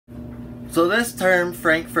So this term,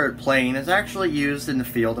 FrankFort plane, is actually used in the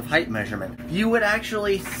field of height measurement. You would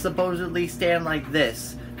actually supposedly stand like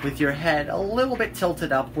this, with your head a little bit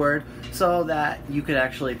tilted upward, so that you could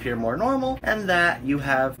actually appear more normal, and that you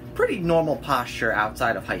have pretty normal posture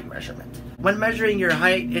outside of height measurement. When measuring your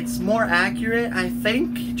height, it's more accurate, I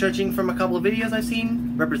think, judging from a couple of videos I've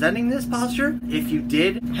seen representing this posture. If you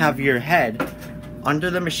did have your head under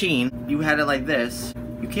the machine, you had it like this,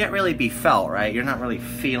 you can't really be felt, right? You're not really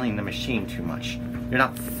feeling the machine too much. You're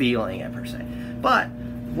not feeling it per se. But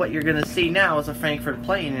what you're gonna see now is a FrankFort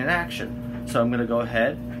plane in action. So I'm gonna go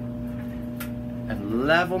ahead and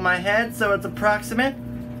level my head so it's approximate.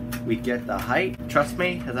 We get the height. Trust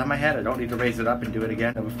me, because on my head I don't need to raise it up and do it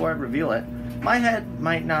again. And before I reveal it, my head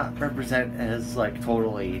might not represent as like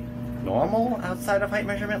totally normal outside of height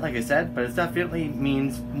measurement, like I said, but it definitely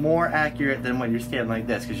means more accurate than when you're standing like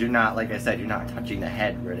this, because you're not, like I said, you're not touching the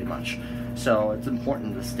head very much. So it's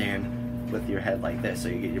important to stand with your head like this so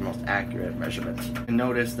you get your most accurate measurements. And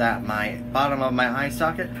notice that my bottom of my eye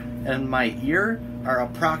socket and my ear are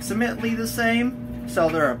approximately the same, so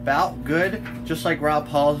they're about good, just like Rob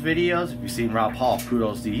Hall's videos. If you've seen Rob Hall,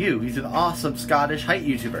 kudos to you. He's an awesome Scottish height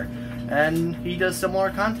YouTuber, and he does similar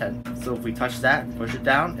content. So if we touch that and push it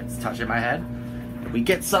down, it's touching my head. If we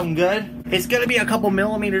get some good, it's gonna be a couple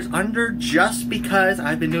millimeters under, just because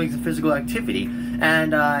I've been doing some physical activity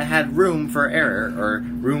and I had room for error, or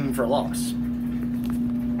room for loss.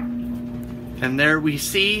 And there we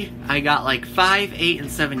see I got like 5, 8, and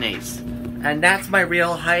 7/8. And that's my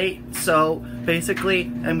real height. So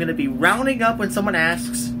basically, I'm gonna be rounding up when someone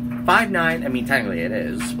asks 5'9". I mean, technically it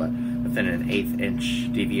is, but within an 1/8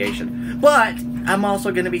 inch deviation. But I'm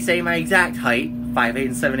also gonna be saying my exact height, 5, 8,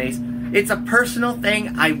 and 7/8. It's a personal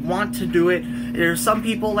thing. I want to do it. There's some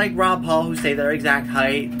people like Rob Hall who say their exact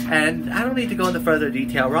height, and I don't need to go into further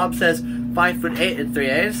detail. Rob says 5'8" and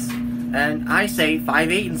 3/8, and I say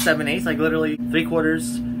 5'8" and 7/8, like literally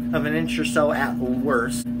 3/4 of an inch or so at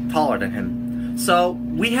worst taller than him. So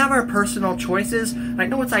we have our personal choices. I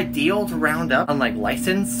know it's ideal to round up on like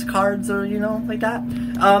license cards or, you know, like that.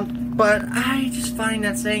 But I just find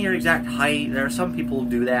that saying your exact height, there are some people who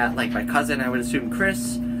do that, like my cousin, I would assume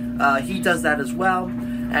Chris, he does that as well,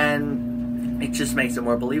 and it just makes it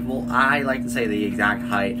more believable. I like to say the exact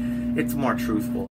height. It's more truthful.